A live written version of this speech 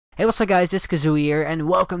Hey, what's up guys, this is Kazoo here and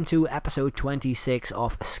welcome to episode 26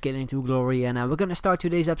 of Scaling to Glory. And we're going to start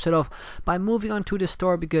today's episode off by moving on to the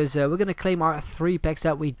store because we're going to claim our 3 packs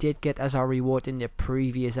that we did get as our reward in the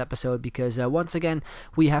previous episode, because once again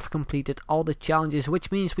we have completed all the challenges,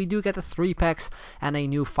 which means we do get the 3 packs and a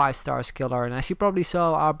new 5-star skiller. And as you probably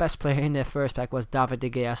saw, our best player in the first pack was David De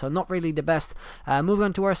Gea, so not really the best. Moving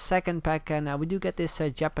on to our second pack, and we do get this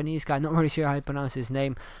Japanese guy, not really sure how you pronounce his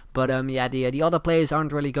name, but yeah, the other players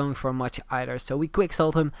aren't really going for much either, so we quick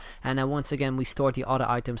sold him, and once again we stored the other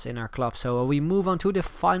items in our club. So we move on to the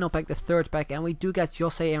final pack, the third pack, and we do get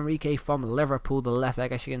Jose Enrique from Liverpool, the left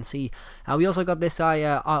back, as you can see. We also got this guy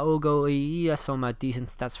Aogo. He has some decent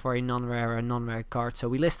stats for a non-rare card, so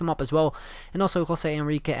we list him up as well, and also Jose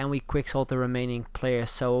Enrique, and we quick sold the remaining players.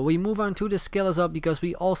 So we move on to the skillers up because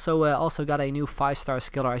we also got a new 5-star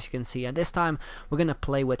skiller, as you can see, and this time we're gonna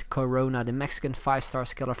play with Corona, the Mexican 5-star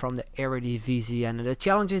skiller from the Eredivisie. And the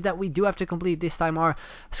challenges that we do have to complete this time are: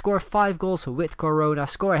 score 5 goals with Corona,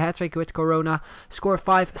 score a hat-trick with Corona, score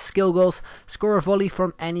 5 skill goals, score a volley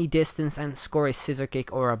from any distance, and score a scissor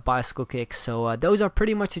kick or a bicycle kick. So those are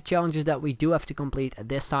pretty much the challenges that we do have to complete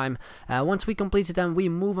this time. Once we completed them, we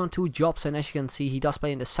move on to jobs, and as you can see, he does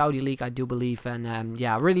play in the Saudi League, I do believe, and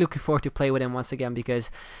yeah, really looking forward to play with him once again because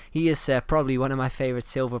he is probably one of my favorite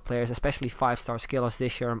silver players, especially 5-star skillers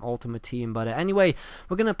this year on Ultimate Team. But anyway,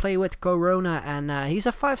 we're gonna play with Corona, and he's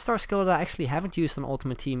a 5-star skiller that I actually haven't used on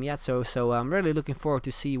Ultimate Team yet, so I'm really looking forward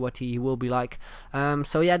to see what he will be like.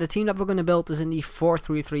 So yeah, the team that we're going to build is in the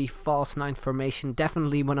 4-3-3 false 9 formation,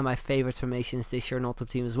 definitely one of my favorite formations this year on Ultimate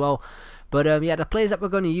Team as well. But yeah, the players that we're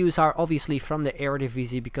going to use are obviously from the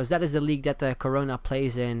Eredivisie, because that is the league that Corona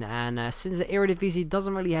plays in, and since the Eredivisie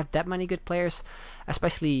doesn't really have that many good players,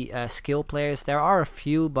 especially skill players, there are a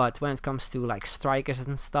few, but when it comes to like strikers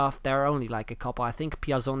and stuff, there are only like a couple. I think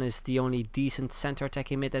Piazon is the only decent center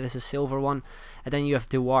attacking mid that is a silver one, and then you have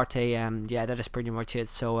Duarte, yeah, that is pretty much it.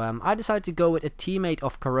 So I decided to go with a teammate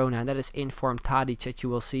of Corona, and that is Inform Tadic, that you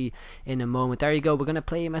will see in a moment. There you go, we're going to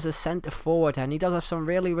play him as a center forward, and he does have some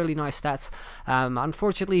really nice stats.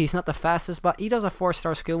 Unfortunately, he's not the fastest, but he does have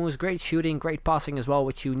 4-star skill moves, great shooting, great passing as well,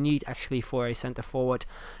 which you need actually for a center forward.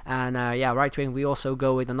 And yeah, right wing, we also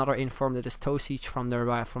go with another inform that is Tosic from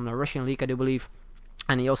the Russian league, I do believe.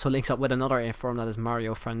 And he also links up with another inform that is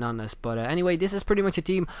Mario Fernandez. But anyway, this is pretty much a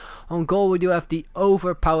team. On goal, we do have the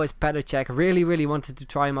overpowered Petacek. Really wanted to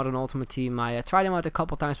try him out on Ultimate Team. I tried him out a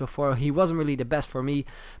couple times before. He wasn't really the best for me.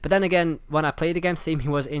 But then again, when I played against him, he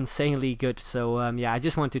was insanely good. So yeah, I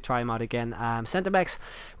just want to try him out again. Centre backs,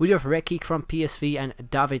 we do have Rekik from PSV and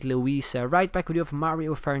David Luiz. Right back, we do have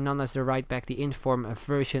Mario Fernandez, the right back, the inform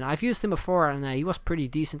version. I've used him before, and he was pretty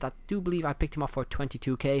decent. I do believe I picked him up for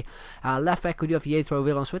 22k. Left back, we do have Yetro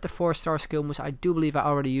Willems with the 4-star skill moves. I do believe I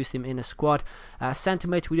already used him in a squad. Centre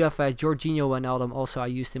mid, we do have Jorginho Wijnaldum. Also, I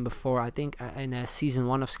used him before, I think, in season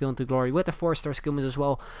 1 of Skill to Glory with the 4-star skill moves as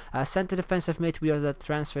well. Centre defensive mid, we have the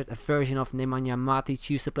transferred version of Nemanja Matic,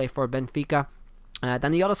 used to play for Benfica.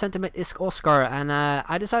 Then the other sentiment is Oscar, and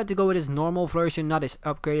I decided to go with his normal version, not his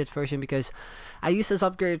upgraded version, because I used his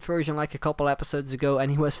upgraded version like a couple episodes ago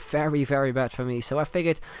and he was very bad for me, so I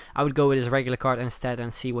figured I would go with his regular card instead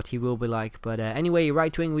and see what he will be like. But anyway,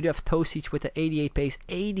 right wing, we do have Tosic with the 88 pace,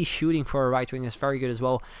 80 shooting for a right wing is very good as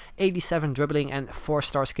well, 87 dribbling and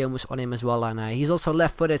 4-star skill moves on him as well. And he's also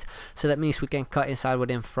left footed, so that means we can cut inside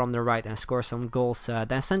with him from the right and score some goals.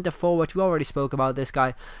 Then center forward, we already spoke about this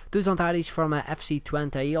guy, Dusan Tadic from FC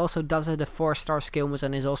Twente. He also does have the 4-star skill moves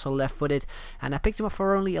and is also left footed, and I picked him up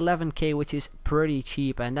for only 11k, which is pretty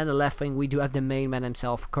cheap. And then the left wing, we do have the main man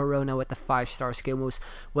himself, Corona, with the 5-star skill moves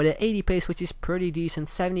with an 80 pace, which is pretty decent,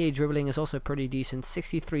 78 dribbling is also pretty decent,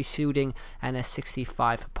 63 shooting and a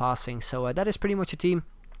 65 passing. So that is pretty much a team.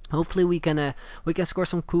 Hopefully we can score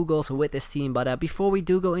some cool goals with this team. But before we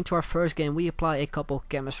do go into our first game, we apply a couple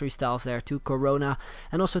chemistry styles there to Corona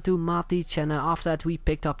and also to Matic. And after that, we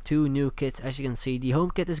picked up 2 new kits. As you can see, the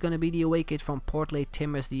home kit is going to be the away kit from Portland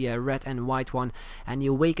Timbers, the red and white one, and the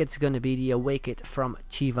away kit is going to be the away kit from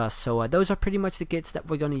Chivas. So those are pretty much the kits that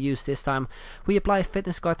we're going to use this time. We apply a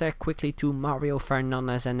fitness card there quickly to Mario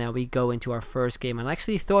Fernandez, and now we go into our first game. And I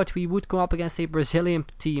actually thought we would come up against a Brazilian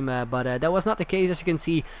team, but that was not the case. As you can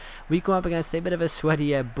see, we come up against a bit of a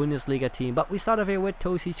sweaty Bundesliga team. But we start off here with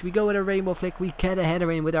Tosic. We go with a rainbow flick. We get a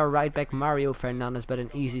header in with our right back Mario Fernandez, but an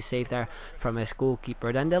easy save there from his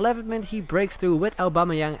goalkeeper. Then the 11th minute, he breaks through with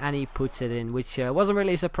Aubameyang and he puts it in, which wasn't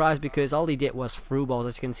really a surprise because all he did was through balls,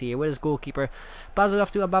 as you can see here, with his goalkeeper. Pass it off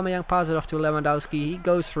to Aubameyang, pass it off to Lewandowski. He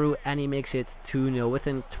goes through and he makes it 2-0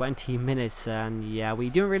 within 20 minutes. And yeah, we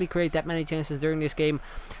didn't really create that many chances during this game.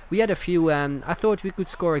 We had a few. I thought we could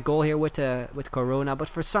score a goal here with Corona, but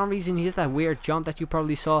for some reason he did that weird jump that you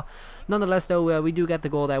probably saw. Nonetheless though, we do get the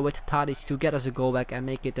goal there with Tadic to get us a goal back and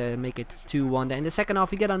make it 2-1 there. In the second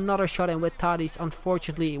half we get another shot in with Tadic.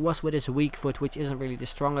 Unfortunately it was with his weak foot, which isn't really the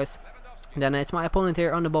strongest. Then it's my opponent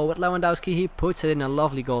here on the ball with Lewandowski. He puts it in, a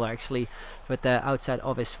lovely goal actually, with the outside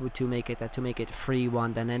of his foot to make it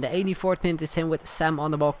 3-1. Then in the 84th minute it's him with Sam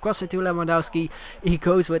on the ball, cross it to Lewandowski. He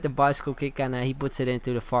goes with the bicycle kick and he puts it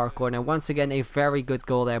into the far corner. Once again a very good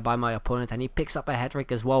goal there by my opponent, and he picks up a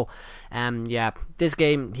hat-trick as well. Yeah, this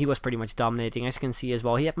game he was pretty much dominating, as you can see as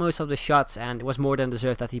well. He had most of the shots and it was more than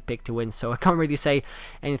deserved that he picked to win, so I can't really say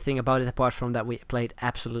anything about it apart from that we played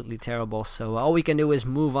absolutely terrible. So all we can do is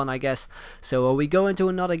move on, I guess. So we go into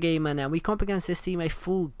another game and we come up against this team, a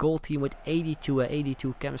full goal team with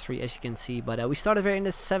 82 chemistry, as you can see. But we started there in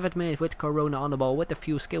the 7th minute with Corona on the ball with a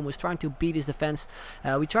few skill moves, trying to beat his defense.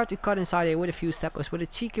 We tried to cut inside here with a few steppers with a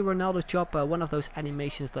cheeky Ronaldo chop, one of those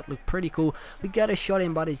animations that look pretty cool. We get a shot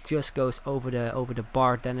in, but it just goes over the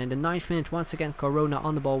bar. Then in the 9th minute, once again Corona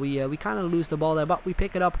on the ball. We kind of lose the ball there, but we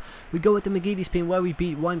pick it up. We go with the McGeady spin where we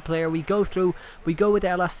beat one player. We go through, we go with the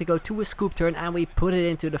Elastico to a scoop turn, and we put it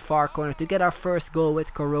into the far corner to get our first goal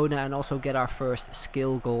with Corona and also get our first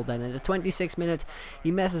skill goal. Then in the 26th minute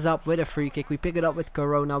he messes up with a free kick. We pick it up with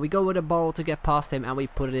Corona. We go with a ball to get past him and we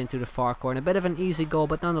put it into the far corner. A bit of an easy goal,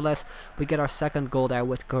 but nonetheless we get our second goal there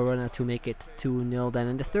with Corona to make it 2-0. Then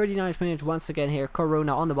in the 39th minute, once again here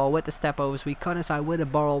Corona on the ball with the step overs. We cut inside with a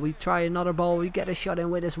ball. We try another ball. We get a shot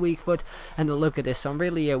in with his weak foot, and look at this, some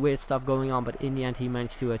really weird stuff going on, but in the end he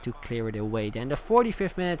managed to clear it away. Then the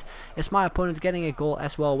 45th minute is my opponent getting a goal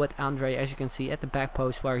as well with Andre, as you can see at the back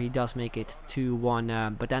post, where he does make it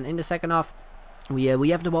 2-1. But then in the second half we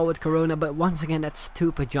have the ball with Corona, but once again that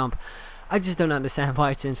stupid jump, I just don't understand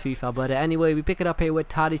why it's in FIFA. But anyway, we pick it up here with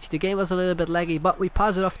Tadic. The game was a little bit laggy, but we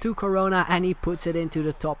pass it off to Corona and he puts it into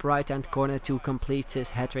the top right hand corner to complete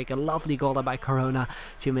his hat-trick. A lovely goal by Corona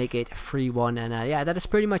to make it 3-1. And yeah, that is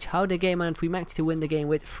pretty much how the game ended. We managed to win the game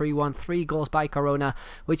with 3-1, 3 goals by Corona,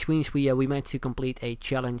 which means we managed to complete a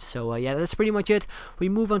challenge. So yeah, that's pretty much it. We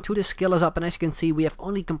move on to the skillers up, and as you can see we have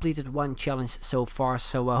only completed 1 challenge so far,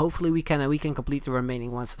 so hopefully we can complete the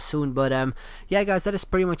remaining ones soon. But yeah guys, that is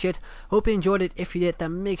pretty much it. Hope you enjoyed it. If you did,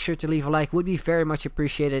 then make sure to leave a like, would be very much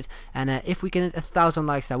appreciated. And if we can hit 1,000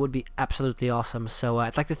 likes, that would be absolutely awesome. So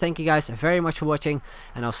I'd like to thank you guys very much for watching,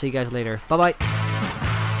 and I'll see you guys later. Bye bye.